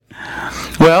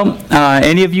Well,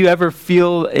 any of you ever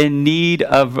feel in need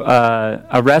of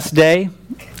a rest day,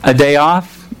 a day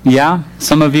off? Yeah,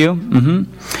 some of you. Mm-hmm.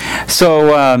 So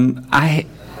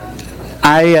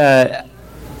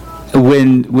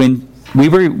when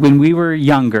we were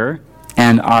younger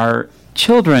and our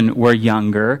children were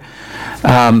younger,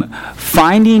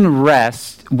 finding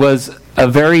rest was a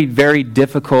very, very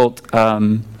difficult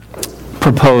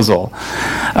proposal.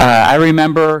 I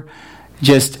remember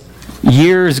just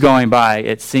years going by,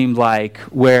 it seemed like,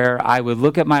 where I would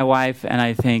look at my wife and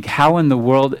I think, how in the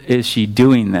world is she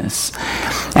doing this?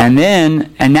 And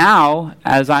now,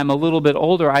 as I'm a little bit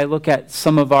older, I look at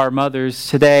some of our mothers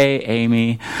today,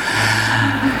 Amy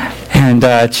and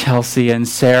Chelsea and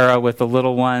Sarah with the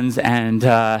little ones, and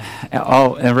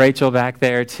Rachel back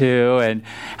there too, and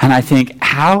I think,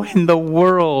 how in the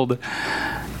world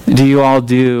do you all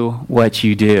do what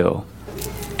you do?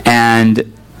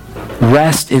 And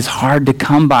rest is hard to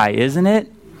come by, isn't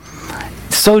it?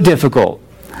 So difficult.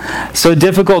 So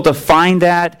difficult to find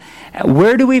that.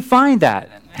 Where do we find that?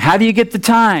 How do you get the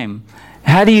time?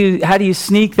 How do you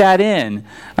sneak that in?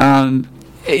 Maybe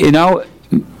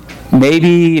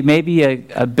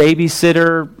a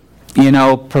babysitter,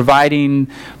 providing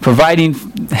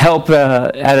help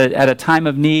at a time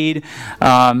of need.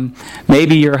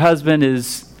 Maybe your husband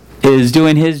is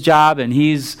doing his job and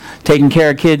he's taking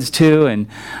care of kids too, and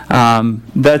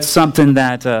that's something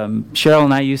that Cheryl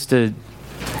and I used to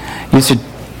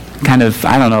kind of,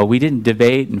 I don't know, we didn't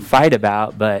debate and fight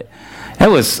about, but it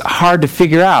was hard to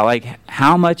figure out, like,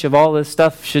 how much of all this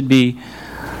stuff should be,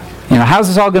 how's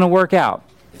this all going to work out?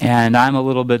 And I'm a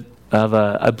little bit of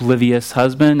a oblivious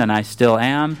husband, and I still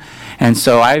am, and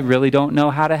so I really don't know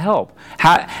how to help.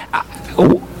 I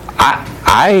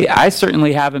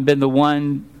certainly haven't been the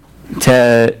one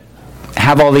to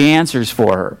have all the answers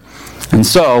for her. And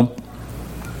so,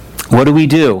 what do we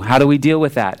do? How do we deal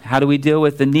with that? How do we deal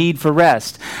with the need for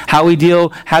rest? How do we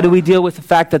deal with the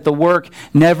fact that the work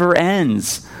never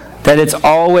ends? That it's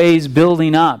always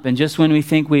building up, and just when we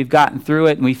think we've gotten through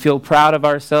it and we feel proud of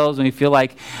ourselves and we feel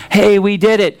like, hey, we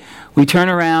did it, we turn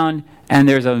around and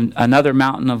there's another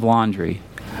mountain of laundry.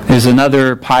 There's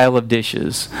another pile of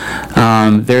dishes.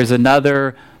 There's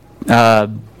another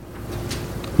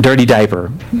dirty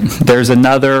diaper. There's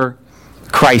another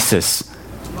crisis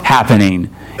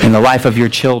happening in the life of your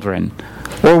children,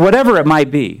 or whatever it might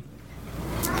be.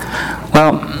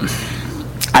 Well,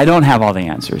 I don't have all the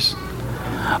answers,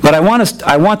 but I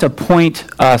want to point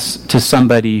us to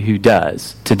somebody who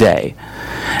does today.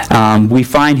 We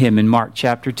find him in Mark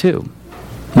chapter 2.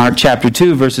 Mark chapter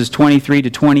 2, verses 23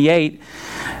 to 28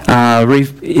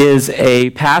 is a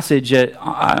passage,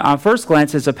 on first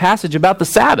glance, is a passage about the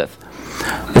Sabbath.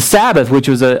 The Sabbath, which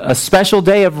was a special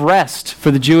day of rest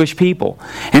for the Jewish people.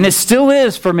 And it still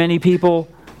is for many people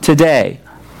today.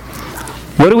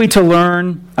 What are we to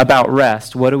learn about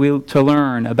rest? What are we to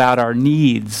learn about our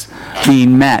needs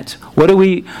being met? What are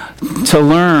we to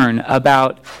learn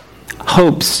about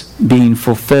hopes being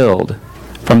fulfilled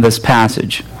from this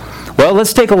passage? Well,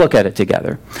 let's take a look at it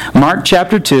together. Mark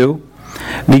chapter 2,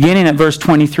 beginning at verse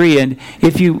 23. And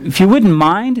if you wouldn't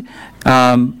mind,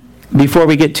 before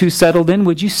we get too settled in,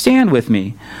 would you stand with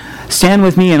me? Stand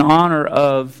with me in honor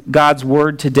of God's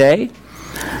Word today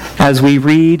as we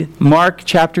read Mark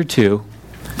chapter 2,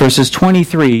 verses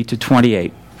 23 to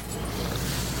 28.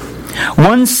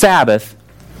 One Sabbath,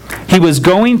 he was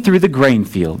going through the grain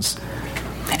fields,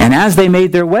 and as they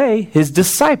made their way, his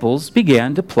disciples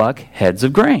began to pluck heads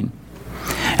of grain.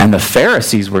 And the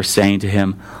Pharisees were saying to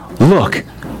him, "Look,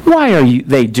 why are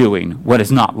they doing what is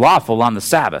not lawful on the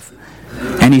Sabbath?"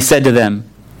 And he said to them,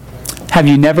 "Have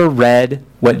you never read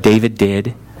what David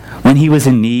did when he was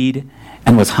in need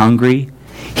and was hungry,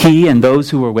 he and those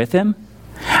who were with him?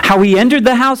 How he entered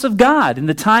the house of God in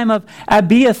the time of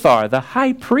Abiathar, the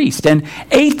high priest, and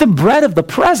ate the bread of the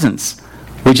presence,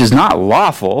 which is not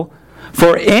lawful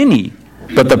for any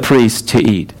but the priest to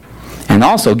eat, and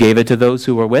also gave it to those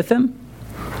who were with him?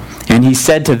 And he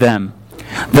said to them,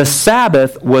 the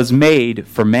Sabbath was made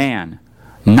for man,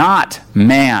 not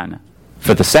man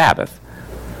for the Sabbath.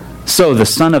 So the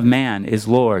Son of Man is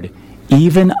Lord,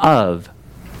 even of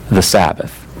the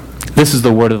Sabbath." This is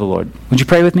the word of the Lord. Would you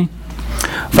pray with me?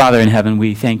 Father in heaven,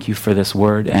 we thank you for this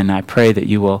word, and I pray that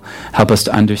you will help us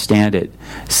to understand it,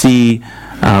 see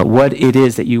what it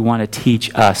is that you want to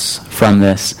teach us from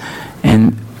this,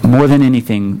 and more than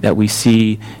anything, that we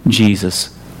see Jesus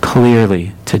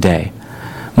clearly today,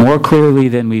 more clearly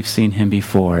than we've seen him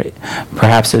before,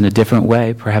 perhaps in a different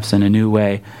way, perhaps in a new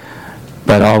way,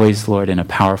 but always, Lord, in a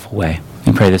powerful way.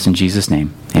 And pray this in Jesus'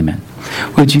 name. Amen.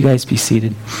 Would you guys be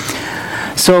seated?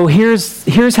 So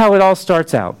here's how it all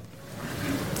starts out.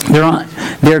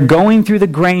 They're going through the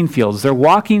grain fields. They're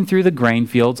walking through the grain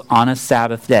fields on a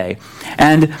Sabbath day.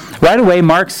 And right away,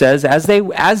 Mark says, as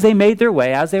they made their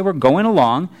way, as they were going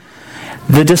along,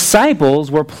 the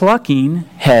disciples were plucking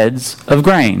heads of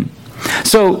grain.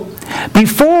 So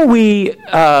before we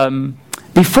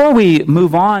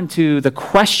move on to the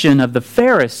question of the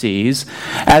Pharisees,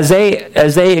 as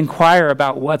they inquire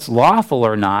about what's lawful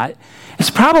or not, it's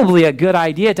probably a good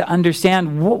idea to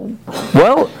understand,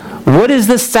 well, what is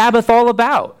this Sabbath all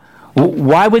about?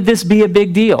 Why would this be a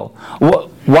big deal?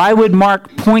 Why would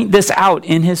Mark point this out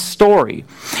in his story?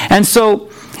 And so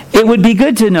it would be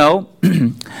good to know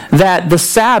that the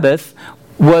Sabbath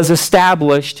was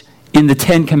established in the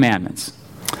Ten Commandments.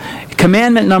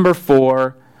 Commandment number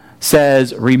 4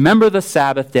 says, remember the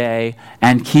Sabbath day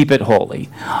and keep it holy.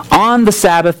 On the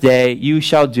Sabbath day you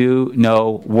shall do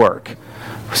no work.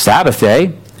 Sabbath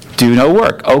day, do no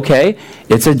work. Okay,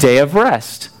 it's a day of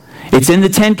rest. It's in the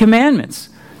Ten Commandments.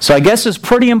 So I guess it's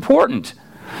pretty important.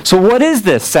 So what is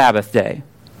this Sabbath day?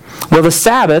 Well, the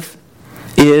Sabbath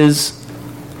is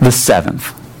the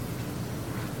seventh.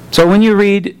 So when you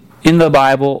read in the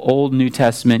Bible, Old, New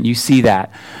Testament, you see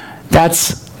that.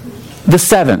 That's the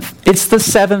seventh. It's the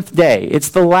seventh day. It's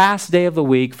the last day of the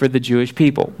week for the Jewish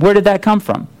people. Where did that come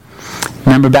from?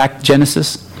 Remember back to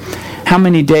Genesis? How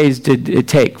many days did it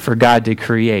take for God to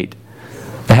create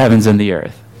the heavens and the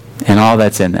earth and all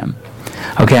that's in them?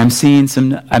 Okay, I'm seeing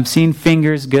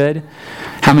fingers. Good.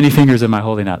 How many fingers am I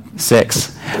holding up? 6.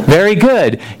 Very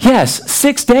good. Yes,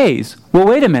 6 days. Well,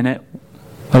 wait a minute.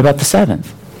 What about the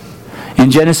seventh?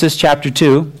 In Genesis chapter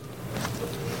 2,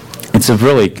 it's a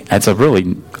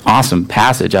really awesome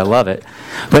passage. I love it.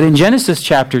 But in Genesis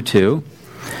chapter 2,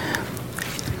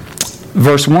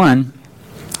 verse 1,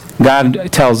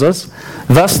 God tells us,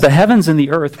 thus the heavens and the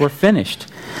earth were finished,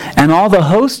 and all the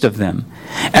host of them.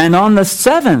 And on the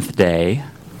seventh day,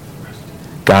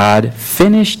 God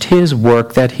finished his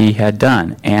work that he had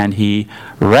done, and he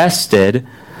rested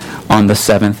on the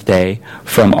seventh day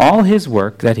from all his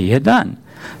work that he had done.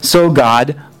 So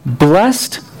God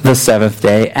blessed the seventh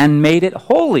day and made it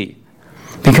holy,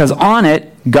 because on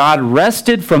it God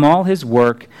rested from all his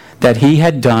work that he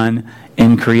had done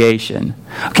in creation.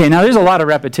 Okay, now there's a lot of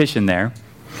repetition there.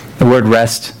 The word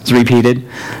rest is repeated.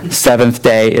 Seventh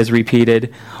day is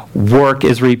repeated. Work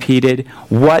is repeated.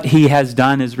 What he has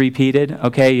done is repeated.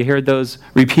 Okay, you heard those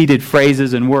repeated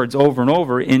phrases and words over and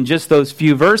over in just those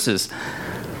few verses.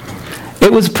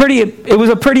 It was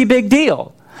a pretty big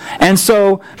deal. And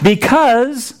so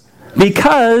because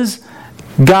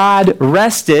God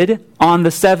rested on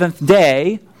the seventh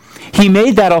day, he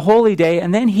made that a holy day,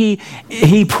 and then he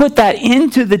put that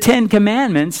into the Ten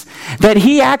Commandments that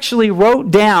he actually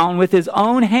wrote down with his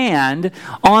own hand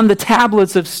on the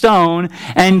tablets of stone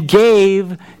and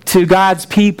gave to God's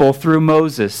people through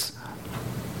Moses.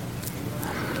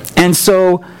 And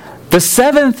so the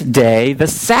seventh day, the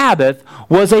Sabbath,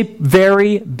 was a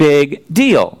very big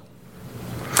deal.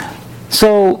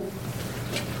 So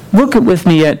look with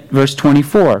me at verse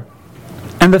 24.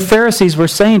 And the Pharisees were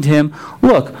saying to him,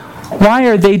 look, why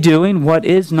are they doing what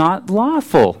is not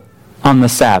lawful on the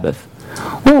Sabbath?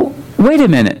 Well, wait a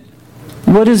minute.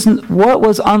 What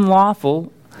was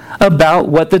unlawful about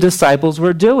what the disciples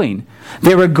were doing?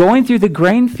 They were going through the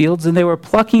grain fields and they were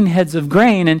plucking heads of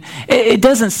grain. And it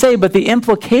doesn't say, but the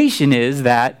implication is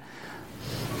that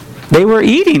they were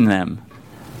eating them.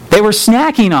 They were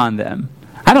snacking on them.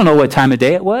 I don't know what time of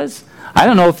day it was. I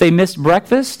don't know if they missed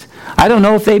breakfast. I don't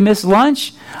know if they missed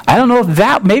lunch. I don't know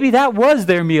if maybe that was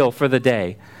their meal for the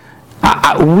day.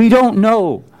 We don't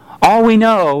know. All we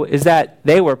know is that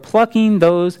they were plucking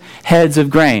those heads of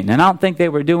grain. And I don't think they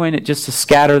were doing it just to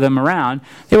scatter them around.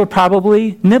 They were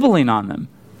probably nibbling on them.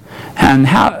 And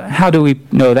how do we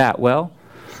know that? Well,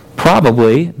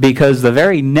 probably because the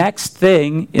very next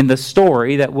thing in the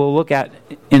story that we'll look at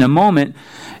in a moment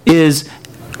is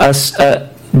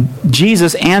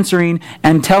Jesus answering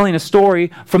and telling a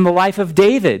story from the life of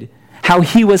David. How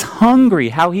he was hungry,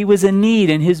 how he was in need,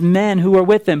 and his men who were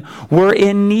with him were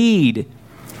in need.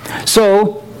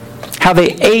 So, how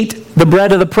they ate the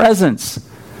bread of the presence.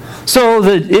 So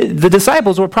the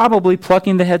disciples were probably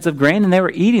plucking the heads of grain and they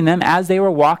were eating them as they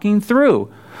were walking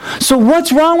through. So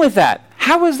what's wrong with that?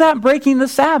 How is that breaking the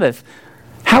Sabbath?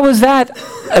 How is that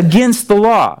against the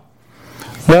law?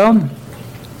 Well,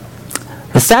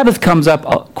 the Sabbath comes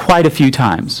up quite a few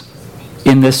times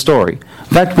in this story.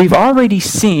 In fact, we've already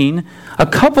seen a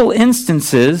couple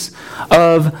instances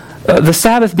of the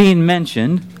Sabbath being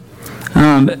mentioned.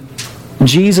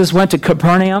 Jesus went to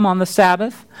Capernaum on the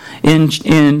Sabbath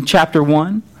in chapter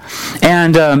 1.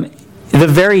 And the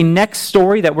very next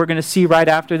story that we're going to see right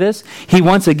after this, he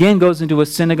once again goes into a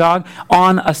synagogue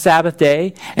on a Sabbath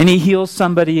day, and he heals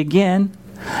somebody again.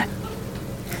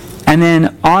 And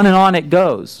then on it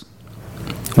goes.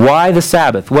 Why the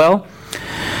Sabbath? Well,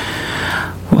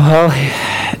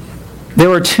 there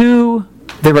were two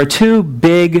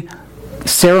big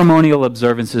ceremonial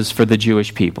observances for the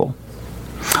Jewish people.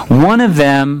 One of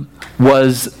them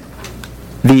was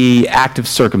the act of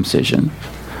circumcision.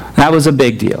 That was a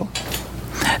big deal.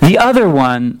 The other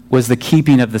one was the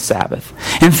keeping of the Sabbath.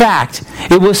 In fact,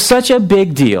 it was such a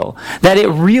big deal that it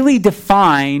really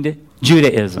defined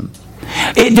Judaism.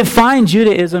 It defined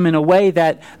Judaism in a way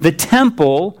that the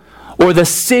temple or the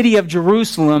city of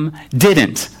Jerusalem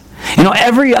didn't. You know,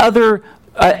 every other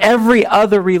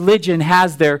religion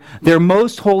has their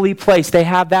most holy place. They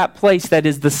have that place that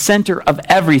is the center of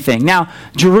everything. Now,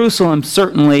 Jerusalem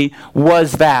certainly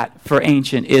was that for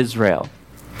ancient Israel.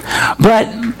 But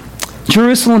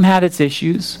Jerusalem had its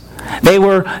issues. They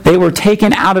were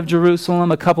taken out of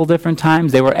Jerusalem a couple different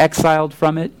times. They were exiled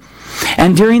from it.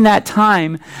 And during that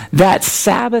time, that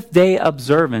Sabbath day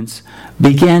observance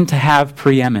began to have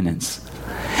preeminence.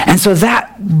 And so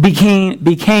that became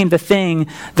the thing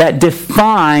that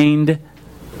defined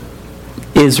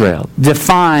Israel,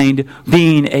 defined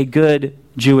being a good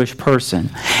Jewish person.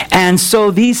 And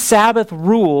so these Sabbath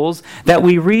rules that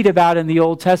we read about in the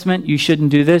Old Testament, you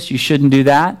shouldn't do this, you shouldn't do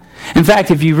that. In fact,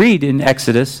 if you read in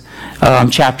Exodus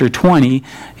chapter 20,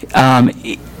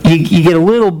 you get a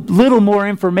little more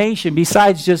information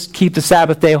besides just keep the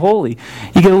Sabbath day holy.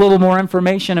 You get a little more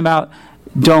information about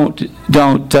you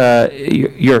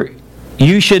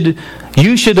should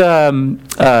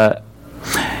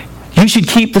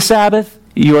keep the Sabbath.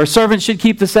 Your servants should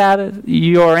keep the Sabbath.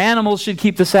 Your animals should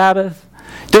keep the Sabbath.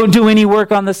 Don't do any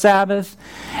work on the Sabbath.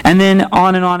 And then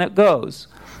on it goes.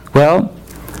 Well,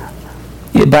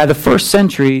 by the first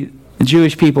century, the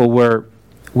Jewish people were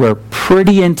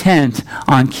pretty intent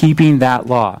on keeping that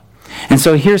law. And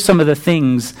so here's some of the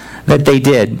things that they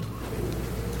did.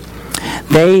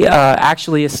 They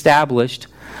actually established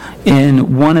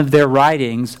in one of their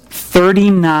writings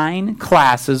 39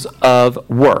 classes of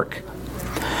work.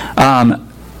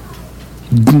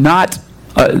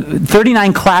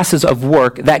 39 classes of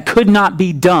work that could not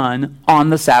be done on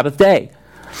the Sabbath day.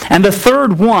 And the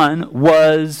third one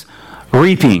was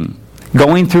reaping,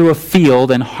 going through a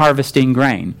field and harvesting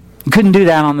grain. You couldn't do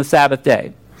that on the Sabbath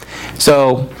day.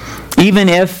 So even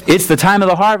if it's the time of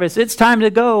the harvest, it's time to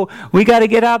go. We got to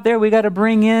get out there. We got to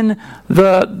bring in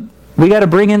the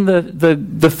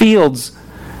fields.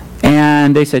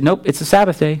 And they said, nope, it's a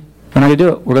Sabbath day. We're not going to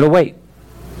do it. We're going to wait.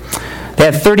 They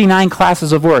had 39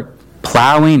 classes of work: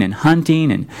 plowing and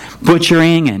hunting and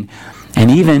butchering and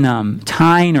even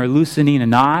tying or loosening a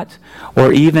knot,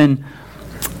 or even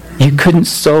you couldn't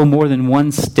sew more than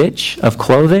one stitch of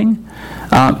clothing.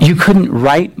 You couldn't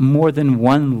write more than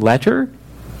one letter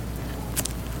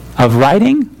of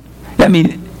writing. I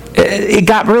mean, it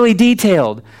got really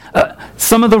detailed.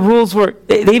 Some of the rules were,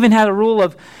 they even had a rule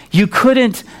of you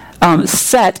couldn't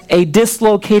set a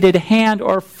dislocated hand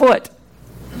or foot.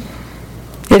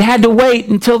 It had to wait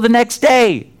until the next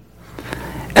day.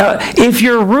 If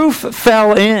your roof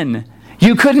fell in,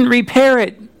 you couldn't repair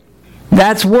it.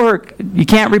 That's work. You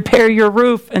can't repair your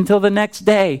roof until the next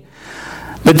day.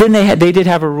 But then they did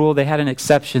have a rule. They had an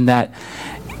exception that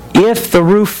if the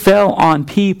roof fell on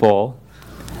people,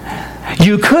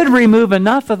 you could remove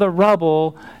enough of the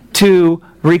rubble to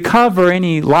recover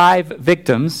any live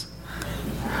victims.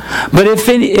 But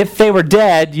if they were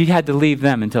dead, you had to leave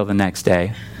them until the next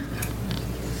day.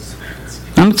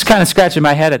 I'm just kind of scratching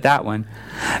my head at that one.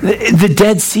 The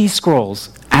Dead Sea Scrolls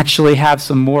actually have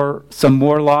some more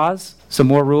laws, some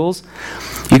more rules.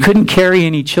 You couldn't carry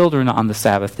any children on the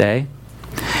Sabbath day.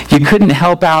 You couldn't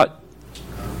help out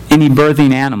any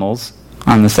birthing animals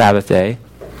on the Sabbath day.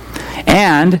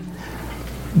 And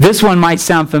this one might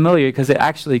sound familiar because it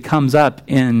actually comes up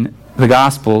in the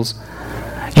Gospels.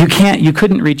 You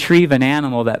couldn't retrieve an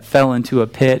animal that fell into a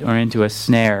pit or into a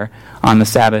snare on the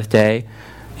Sabbath day.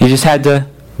 You just had to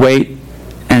wait,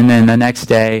 and then the next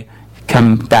day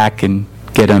come back and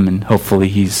get him, and hopefully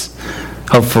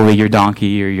your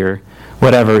donkey or your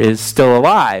whatever is still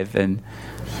alive. And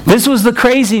this was the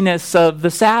craziness of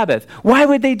the Sabbath. Why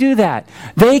would they do that?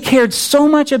 They cared so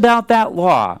much about that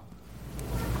law.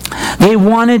 They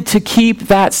wanted to keep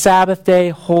that Sabbath day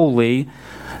holy.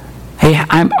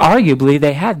 Arguably,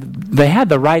 they had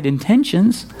the right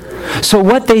intentions. So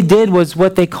what they did was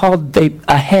what they called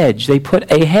a hedge. They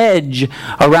put a hedge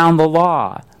around the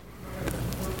law.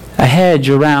 A hedge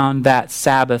around that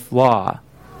Sabbath law.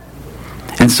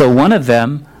 And so one of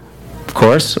them, of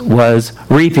course, was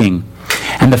reaping.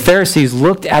 And the Pharisees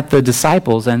looked at the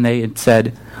disciples and they had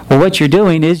said, well, what you're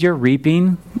doing is you're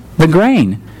reaping the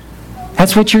grain.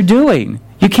 That's what you're doing.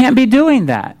 You can't be doing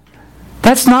that.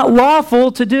 That's not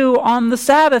lawful to do on the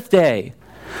Sabbath day.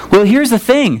 Well, here's the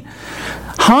thing.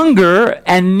 Hunger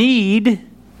and need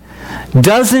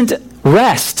doesn't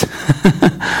rest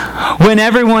when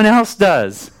everyone else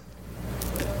does.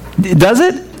 Does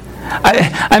it?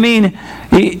 I mean,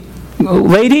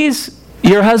 ladies,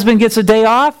 your husband gets a day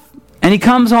off and he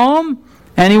comes home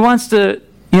and he wants to,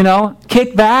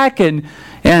 kick back and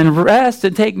rest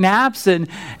and take naps and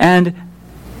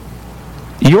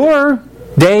your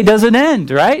day doesn't end,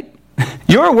 right?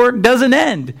 Your work doesn't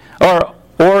end. Or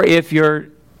if your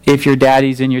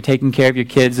daddy's and you're taking care of your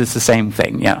kids, it's the same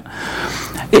thing.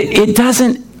 It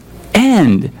doesn't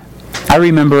end. I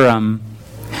remember,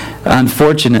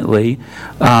 unfortunately,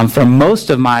 for most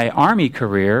of my Army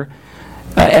career,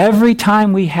 every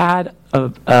time we had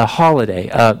a holiday,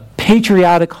 a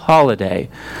patriotic holiday,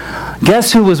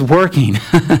 guess who was working?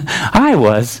 I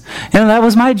was. And that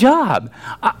was my job.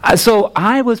 So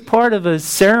I was part of a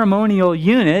ceremonial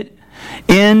unit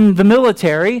in the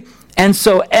military. And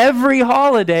so every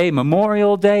holiday,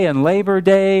 Memorial Day and Labor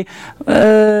Day,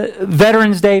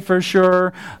 Veterans Day for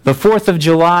sure, the 4th of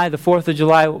July,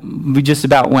 we just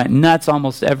about went nuts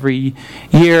almost every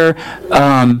year.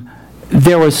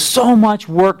 There was so much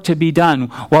work to be done.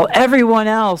 While everyone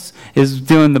else is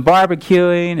doing the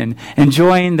barbecuing and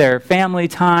enjoying their family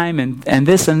time and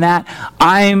this and that,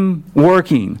 I'm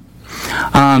working.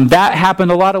 That happened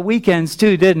a lot of weekends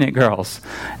too, didn't it, girls?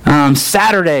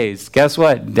 Saturdays, guess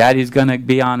what? Daddy's going to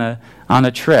be on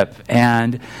a trip.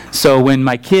 And so when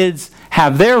my kids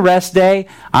have their rest day,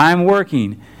 I'm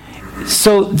working.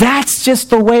 So that's just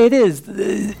the way it is.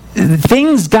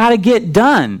 Things got to get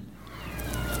done.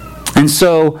 And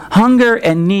so hunger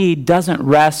and need doesn't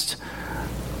rest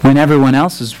when everyone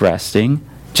else is resting.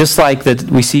 Just like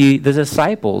we see the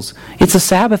disciples. It's a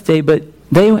Sabbath day, but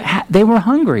they were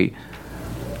hungry.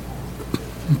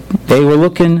 They were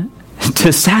looking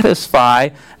to satisfy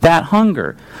that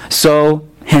hunger. So,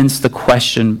 hence the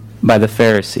question by the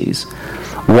Pharisees.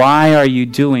 Why are you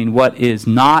doing what is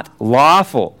not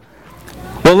lawful?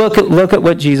 Well, look at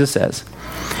what Jesus says.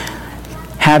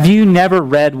 Have you never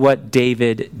read what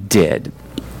David did?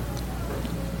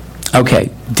 Okay,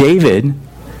 David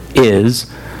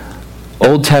is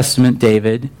Old Testament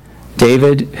David.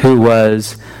 David who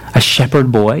was a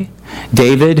shepherd boy.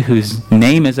 David whose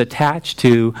name is attached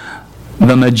to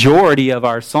the majority of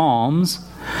our Psalms.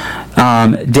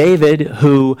 David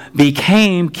who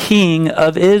became king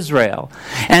of Israel.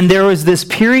 And there was this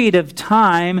period of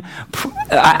time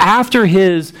after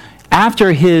his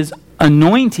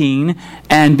anointing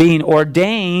and being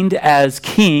ordained as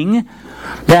king,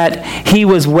 that he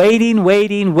was waiting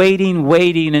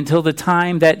until the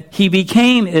time that he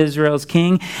became Israel's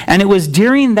king. And it was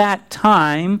during that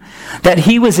time that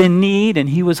he was in need and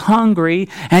he was hungry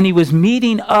and he was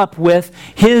meeting up with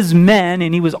his men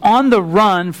and he was on the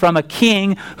run from a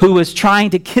king who was trying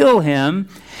to kill him.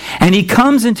 And he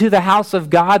comes into the house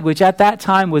of God, which at that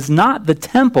time was not the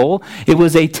temple. It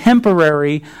was a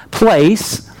temporary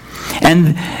place.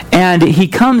 And he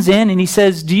comes in and he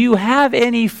says, do you have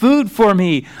any food for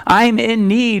me? I'm in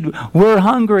need. We're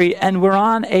hungry and we're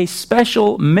on a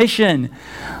special mission.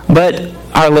 But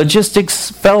our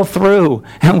logistics fell through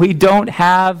and we don't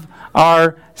have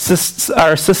our sustenance,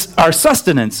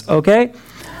 okay?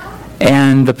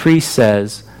 And the priest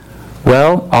says,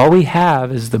 well, all we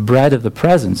have is the bread of the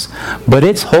presence, but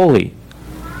it's holy.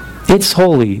 It's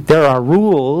holy. There are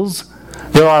rules.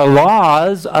 There are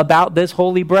laws about this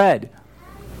holy bread,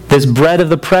 this bread of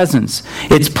the presence.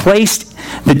 It's placed,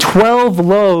 the 12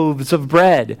 loaves of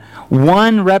bread,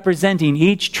 one representing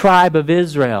each tribe of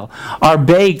Israel, are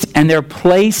baked and they're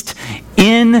placed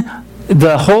in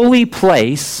the holy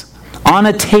place on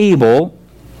a table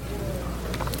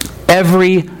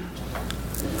every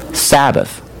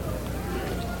Sabbath.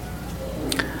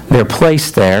 They're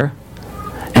placed there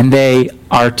and they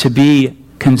are to be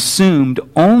consumed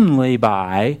only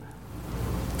by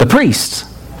the priests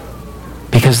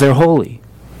because they're holy.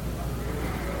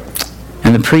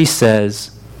 And the priest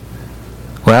says,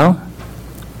 well,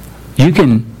 you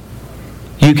can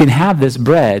have this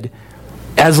bread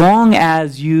as long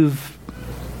as you've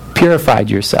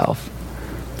purified yourself.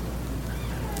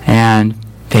 And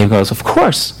Dave goes, of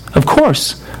course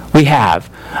we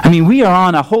have. I mean, we are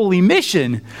on a holy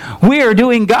mission. We are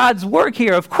doing God's work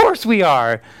here. Of course we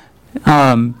are.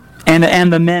 And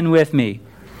the men with me.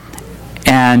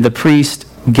 And the priest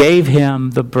gave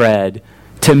him the bread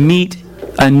to meet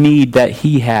a need that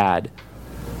he had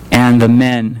and the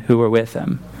men who were with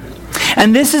him.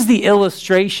 And this is the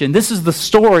illustration, this is the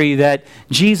story that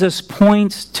Jesus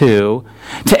points to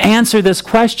answer this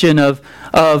question of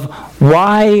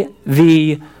why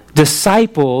the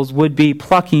disciples would be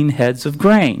plucking heads of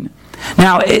grain.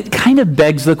 Now, it kind of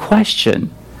begs the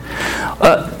question,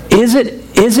 is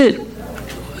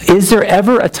there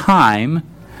ever a time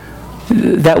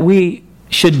that we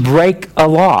should break a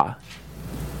law?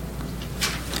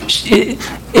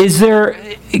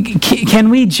 Can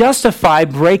we justify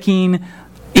breaking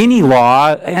any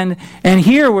law? And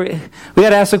here we got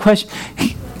to ask the question,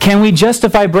 can we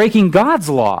justify breaking God's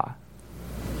law?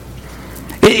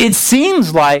 It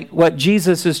seems like what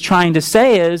Jesus is trying to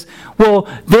say is, well,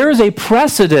 there is a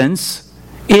precedence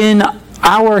in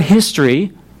our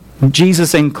history,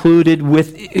 Jesus included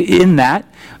within that,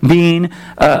 being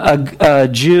a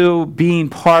Jew, being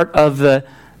part of the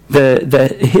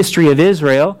history of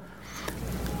Israel.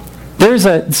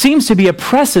 Seems to be a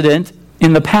precedent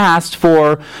in the past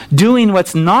for doing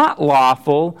what's not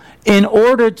lawful in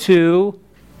order to,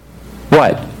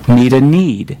 what? Meet a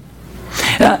need.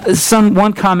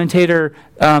 One commentator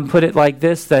put it like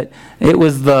this, that it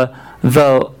was the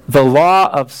law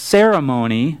of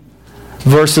ceremony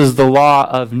versus the law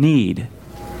of need.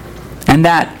 And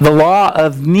that the law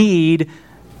of need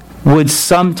would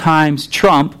sometimes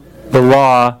trump the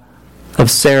law of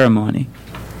ceremony.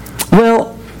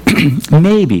 Well,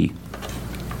 maybe.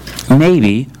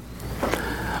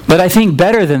 But I think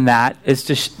better than that is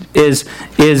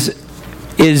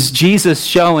Jesus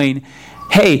showing,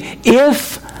 hey,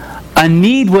 if a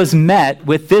need was met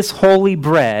with this holy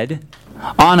bread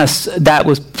that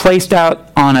was placed out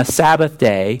on a Sabbath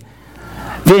day,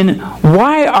 then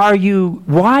why are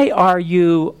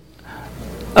you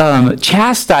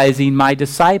chastising my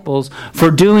disciples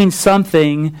for doing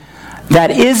something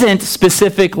that isn't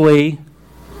specifically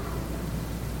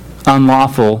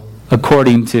unlawful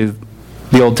according to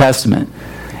the Old Testament?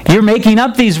 You're making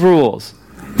up these rules.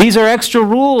 These are extra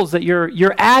rules that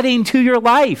you're adding to your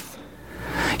life.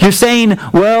 You're saying,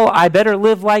 well, I better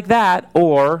live like that,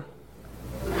 or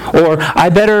I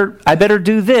better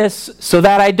do this so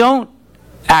that I don't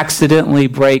accidentally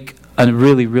break a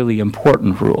really, really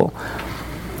important rule.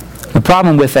 The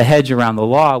problem with the hedge around the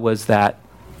law was that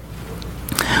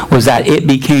it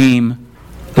became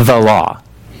the law.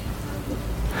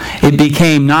 It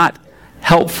became not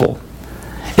helpful.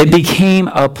 It became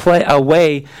a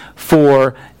way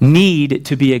for need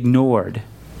to be ignored.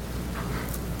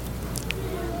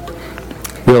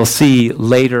 We'll see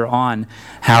later on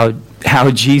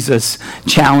how Jesus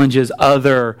challenges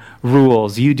other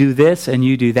rules. You do this and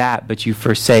you do that, but you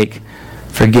forsake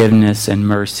forgiveness and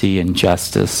mercy and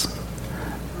justice.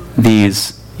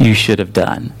 These you should have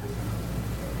done.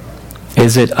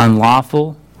 Is it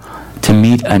unlawful to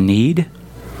meet a need?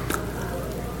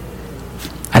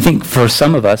 I think for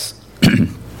some of us,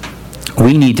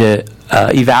 we need to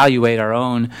evaluate our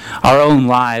own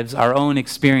lives, our own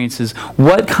experiences.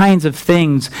 What kinds of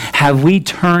things have we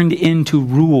turned into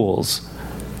rules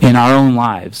in our own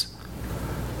lives?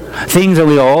 Things that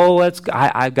we go, it's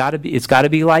got to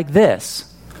be like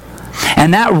this.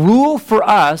 And that rule for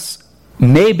us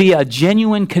may be a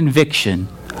genuine conviction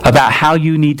about how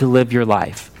you need to live your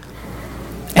life.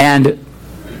 And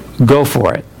go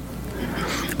for it.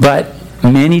 But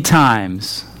many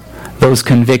times, those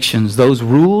convictions, those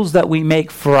rules that we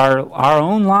make for our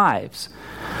own lives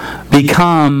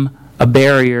become a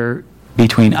barrier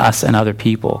between us and other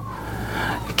people.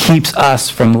 Keeps us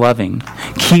from loving,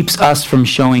 keeps us from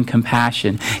showing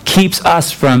compassion, keeps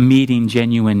us from meeting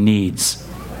genuine needs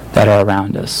that are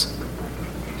around us.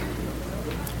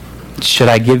 Should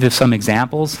I give you some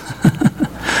examples?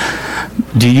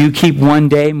 Do you keep one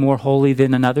day more holy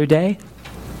than another day?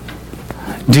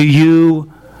 Do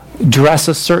you dress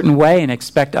a certain way and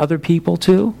expect other people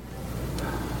to?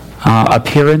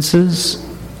 Appearances?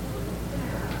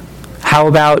 How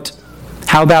about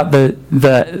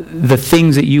the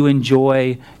things that you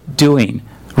enjoy doing,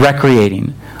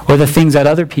 recreating, or the things that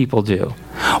other people do,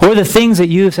 or the things that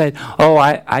you have said, oh,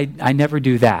 I never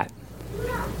do that,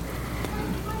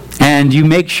 and you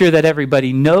make sure that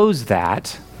everybody knows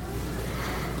that,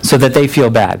 so that they feel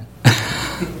bad.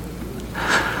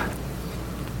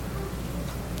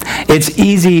 It's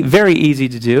easy, very easy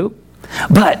to do,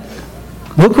 but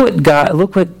look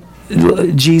what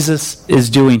Jesus is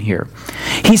doing here.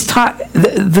 He's taught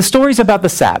the stories about the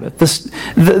Sabbath,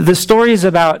 the stories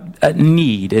about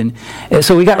need, and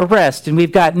so we got rest and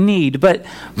we've got need. But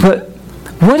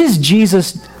what is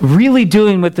Jesus really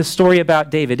doing with the story about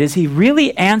David? Is he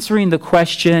really answering the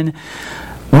question,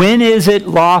 when is it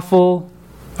lawful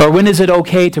or when is it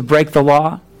okay to break the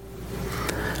law?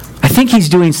 I think he's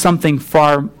doing something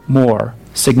far more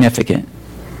significant.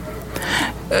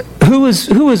 Who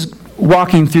was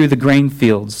walking through the grain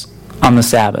fields on the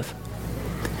Sabbath?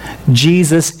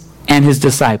 Jesus and his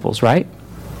disciples, right?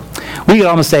 We could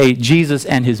almost say Jesus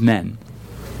and his men.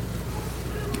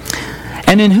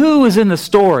 And then who is in the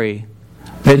story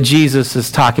that Jesus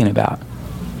is talking about?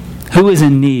 Who is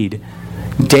in need?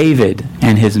 David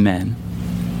and his men.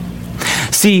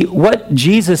 See, what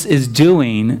Jesus is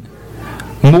doing,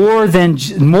 more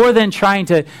than trying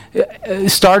to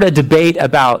start a debate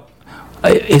about,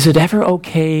 is it ever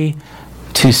okay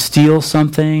to steal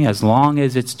something as long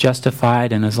as it's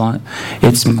justified and as long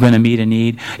it's going to meet a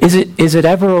need? Is it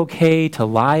ever okay to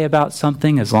lie about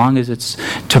something as long as it's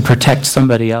to protect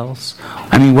somebody else?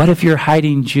 I mean, what if you're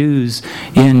hiding Jews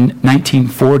in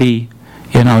 1940,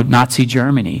 Nazi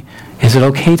Germany? Is it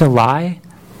okay to lie?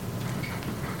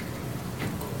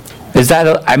 Is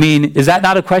that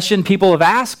not a question people have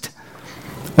asked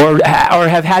or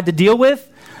have had to deal with?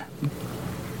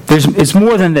 It's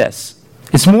more than this.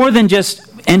 It's more than just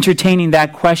entertaining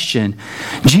that question.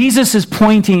 Jesus is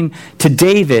pointing to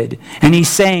David, and he's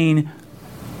saying,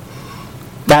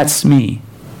 that's me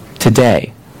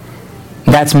today.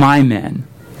 That's my men.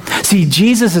 See,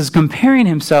 Jesus is comparing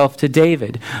himself to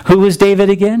David. Who was David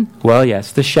again? Well,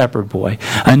 yes, the shepherd boy,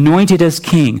 anointed as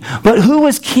king. But who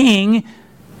was king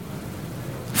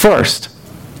first?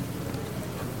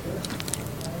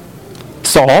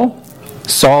 Saul.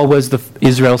 Saul was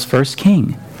Israel's first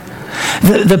king.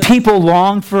 The people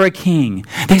longed for a king.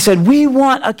 They said, we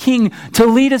want a king to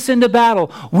lead us into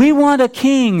battle. We want a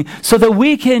king so that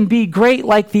we can be great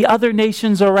like the other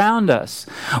nations around us.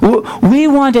 We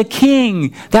want a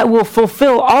king that will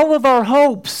fulfill all of our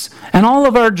hopes and all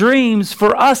of our dreams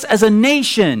for us as a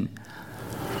nation.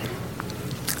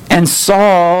 And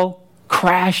Saul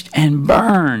crashed and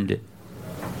burned.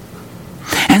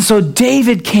 And so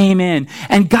David came in,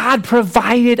 and God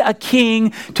provided a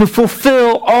king to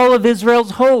fulfill all of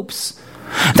Israel's hopes.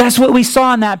 That's what we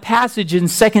saw in that passage in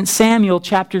 2 Samuel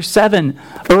chapter 7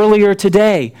 earlier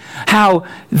today. How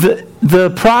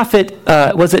the prophet,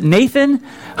 was it Nathan,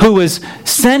 who was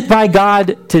sent by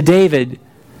God to David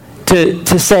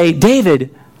to say,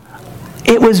 David,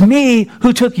 it was me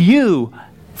who took you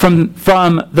from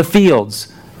the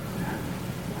fields.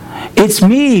 It's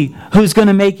me who's going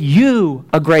to make you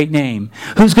a great name,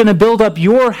 who's going to build up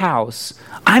your house.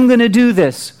 I'm going to do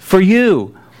this for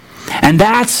you. And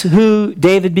that's who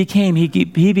David became. He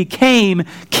became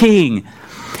king.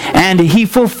 And he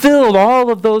fulfilled all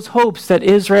of those hopes that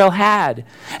Israel had.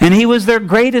 And he was their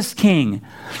greatest king.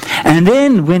 And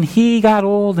then when he got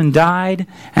old and died,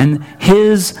 and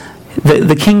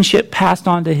the kingship passed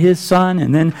on to his son,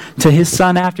 and then to his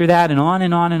son after that, and on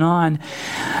and on and on,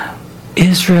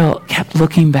 Israel kept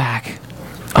looking back.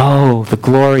 Oh, the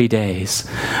glory days.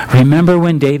 Remember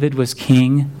when David was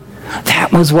king?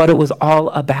 That was what it was all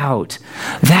about.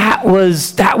 That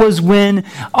was when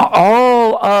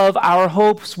all of our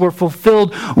hopes were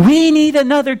fulfilled. We need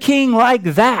another king like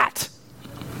that.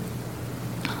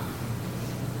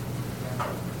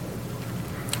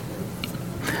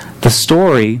 The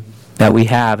story that we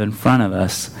have in front of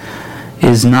us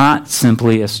is not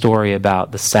simply a story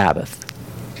about the Sabbath.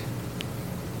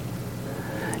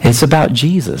 It's about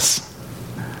Jesus.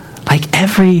 Like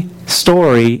every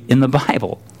story in the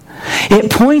Bible. It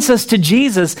points us to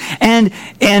Jesus, and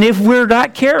if we're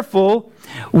not careful,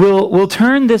 we'll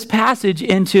turn this passage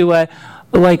into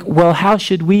how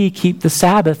should we keep the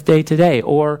Sabbath day today?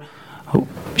 Or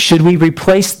should we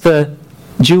replace the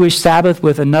Jewish Sabbath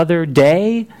with another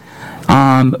day?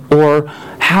 Or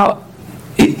how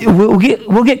we'll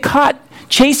get caught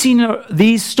chasing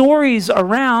these stories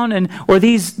around or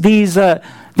these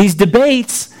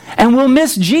debates, and we'll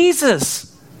miss Jesus.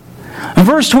 In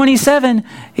verse 27,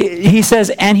 he says,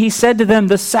 and he said to them,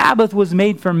 the Sabbath was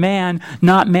made for man,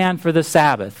 not man for the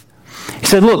Sabbath. He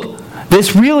said, look,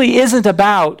 this really isn't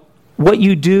about what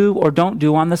you do or don't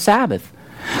do on the Sabbath.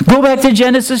 Go back to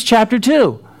Genesis chapter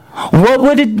 2.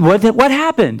 What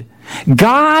happened?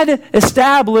 God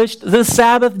established the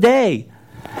Sabbath day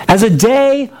as a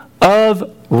day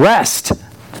of rest.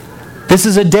 This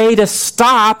is a day to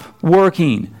stop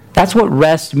working. That's what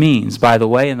rest means, by the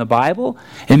way, in the Bible.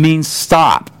 It means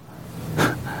stop.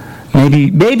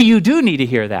 Maybe you do need to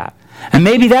hear that. And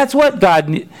maybe that's what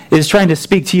God is trying to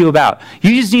speak to you about.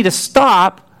 You just need to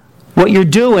stop what you're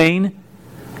doing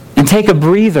and take a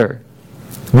breather.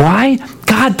 Why?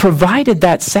 God provided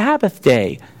that Sabbath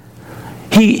day.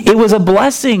 It was a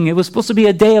blessing. It was supposed to be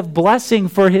a day of blessing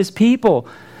for his people.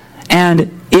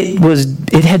 And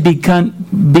it had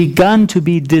begun to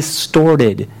be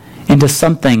distorted into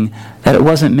something that it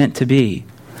wasn't meant to be.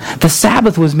 The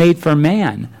Sabbath was made for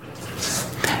man.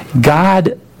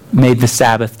 God made the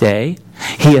Sabbath day.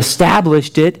 He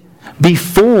established it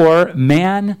before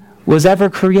man was ever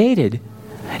created.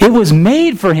 It was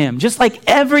made for him, just like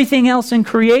everything else in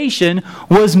creation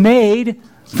was made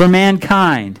for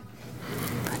mankind.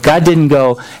 God didn't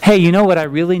go, hey, you know what I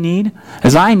really need?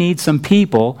 Is I need some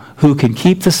people who can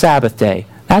keep the Sabbath day.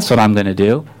 That's what I'm going to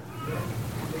do.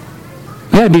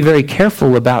 We got to be very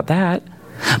careful about that.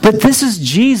 But this is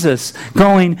Jesus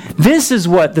going, this is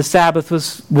what the Sabbath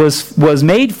was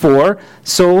made for,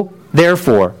 so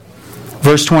therefore.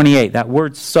 Verse 28, that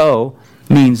word so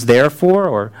means therefore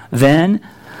or then.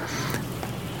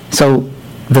 So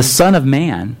the Son of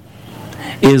Man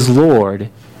is Lord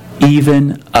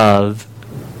even of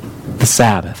the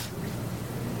Sabbath.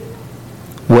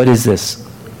 What is this?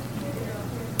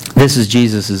 This is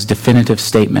Jesus' definitive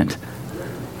statement.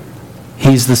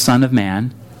 He's the Son of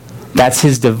Man. That's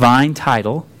his divine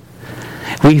title.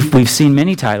 We've seen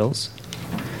many titles.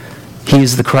 He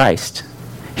is the Christ.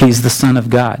 He's the Son of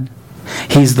God.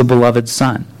 He's the beloved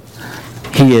Son.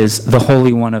 He is the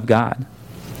Holy One of God.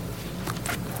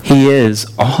 He is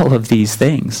all of these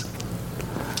things.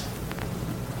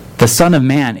 The Son of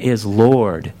Man is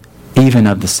Lord even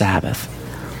of the Sabbath.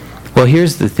 Well,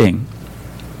 here's the thing.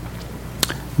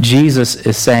 Jesus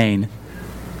is saying,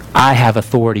 I have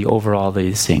authority over all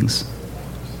these things.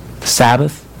 The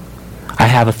Sabbath, I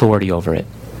have authority over it.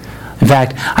 In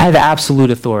fact, I have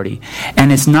absolute authority.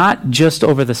 And it's not just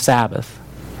over the Sabbath.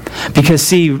 Because,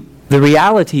 see, the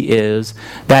reality is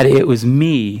that it was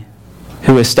me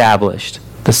who established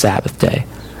the Sabbath day.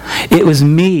 It was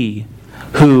me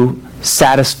who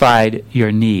satisfied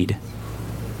your need.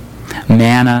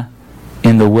 Manna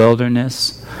in the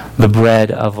wilderness, the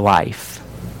bread of life.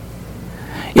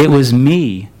 It was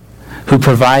me who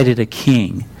provided a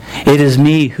king. It is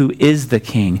me who is the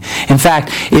king. In fact,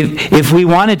 if we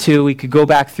wanted to, we could go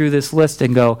back through this list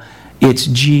and go, it's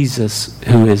Jesus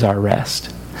who is our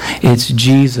rest. It's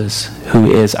Jesus who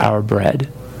is our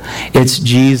bread. It's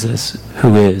Jesus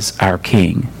who is our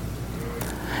king.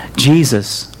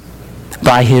 Jesus,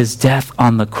 by his death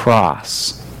on the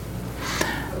cross,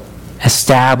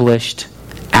 established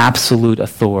absolute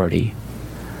authority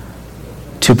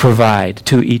to provide,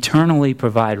 to eternally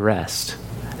provide rest.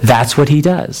 That's what he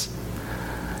does.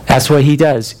 That's what he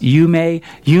does. You may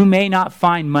not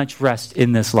find much rest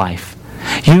in this life.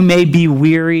 You may be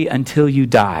weary until you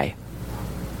die.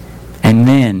 And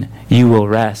then you will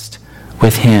rest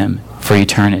with him for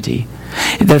eternity.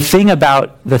 The thing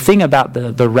about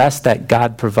the rest that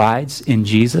God provides in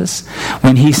Jesus,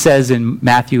 when he says in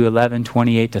Matthew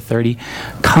 11:28-30,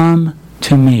 come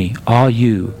to me, all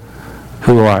you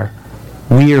who are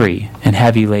weary and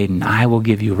heavy laden, I will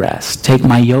give you rest. Take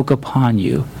my yoke upon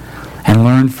you and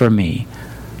learn from me,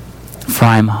 for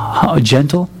I am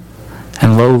gentle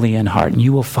and lowly in heart, and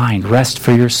you will find rest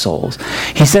for your souls.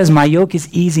 He says, my yoke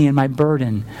is easy and my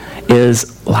burden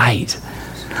is light.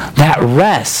 That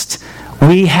rest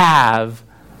we have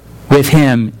with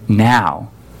him now.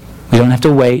 We don't have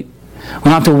to wait. We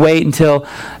don't have to wait until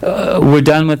we're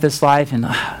done with this life and,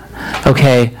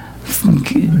 okay,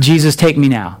 Jesus, take me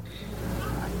now.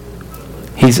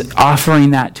 He's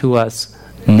offering that to us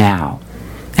now.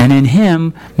 And in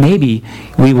him, maybe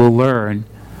we will learn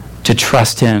to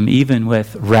trust him even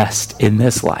with rest in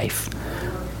this life.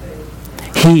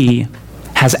 He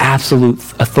has absolute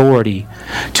authority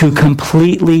to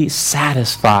completely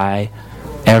satisfy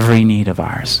every need of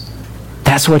ours.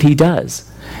 That's what he does.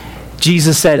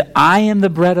 Jesus said, I am the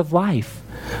bread of life.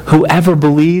 Whoever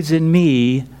believes in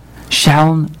me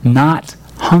shall not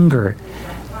hunger.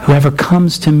 Whoever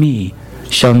comes to me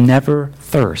shall never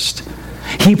thirst.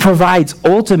 He provides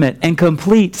ultimate and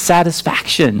complete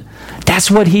satisfaction.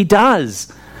 That's what he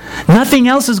does. Nothing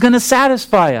else is going to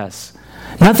satisfy us.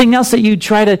 Nothing else that you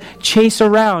try to chase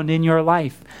around in your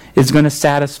life is going to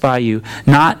satisfy you.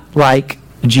 Not like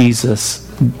Jesus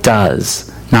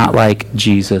does. Not like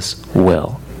Jesus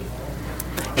will.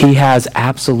 He has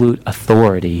absolute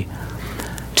authority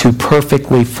to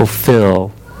perfectly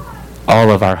fulfill all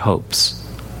of our hopes.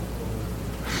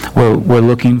 We're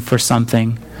looking for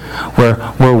something.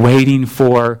 We're waiting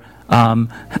for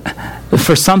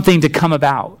something to come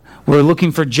about. We're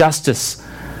looking for justice.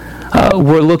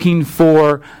 We're looking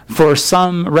for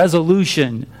some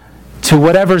resolution to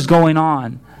whatever's going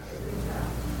on.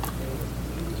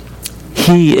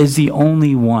 He is the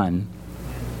only one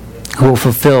who will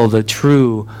fulfill the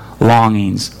true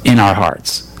longings in our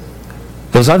hearts.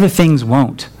 Those other things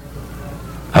won't.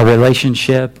 A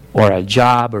relationship or a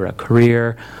job or a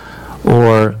career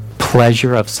or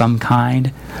pleasure of some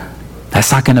kind,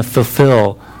 that's not going to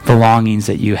fulfill the longings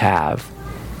that you have.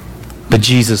 but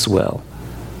Jesus will.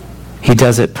 He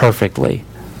does it perfectly.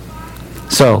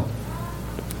 So,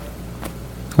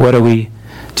 what are we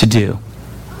to do?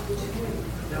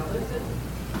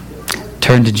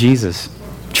 Turn to Jesus.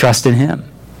 Trust in him.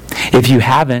 If you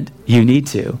haven't, you need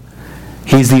to.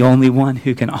 He's the only one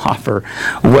who can offer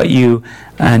what you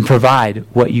and provide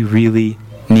what you really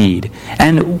need,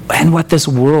 and what this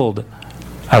world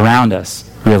around us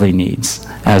really needs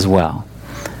as well.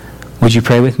 Would you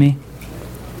pray with me?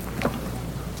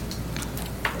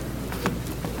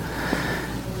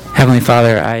 Heavenly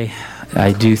Father,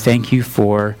 I do thank you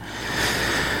for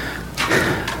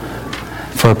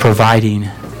providing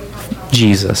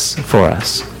Jesus for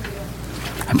us.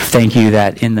 I thank you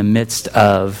that in the midst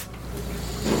of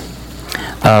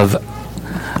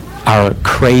our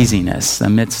craziness, the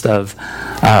midst of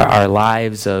our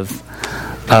lives of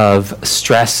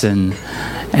stress and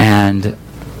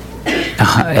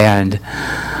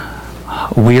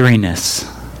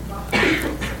weariness,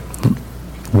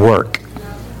 work,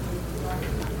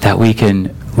 that we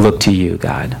can look to you,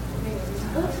 God,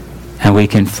 and we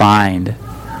can find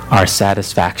our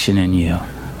satisfaction in you.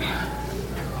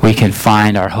 We can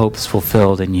find our hopes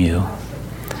fulfilled in you.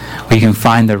 We can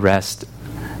find the rest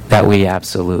that we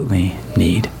absolutely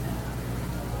need.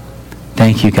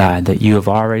 Thank you, God, that you have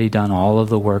already done all of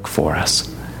the work for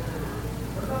us.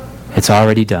 It's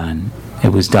already done. It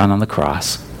was done on the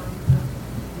cross.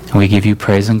 And we give you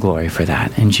praise and glory for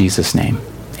that. In Jesus' name,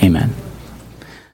 amen.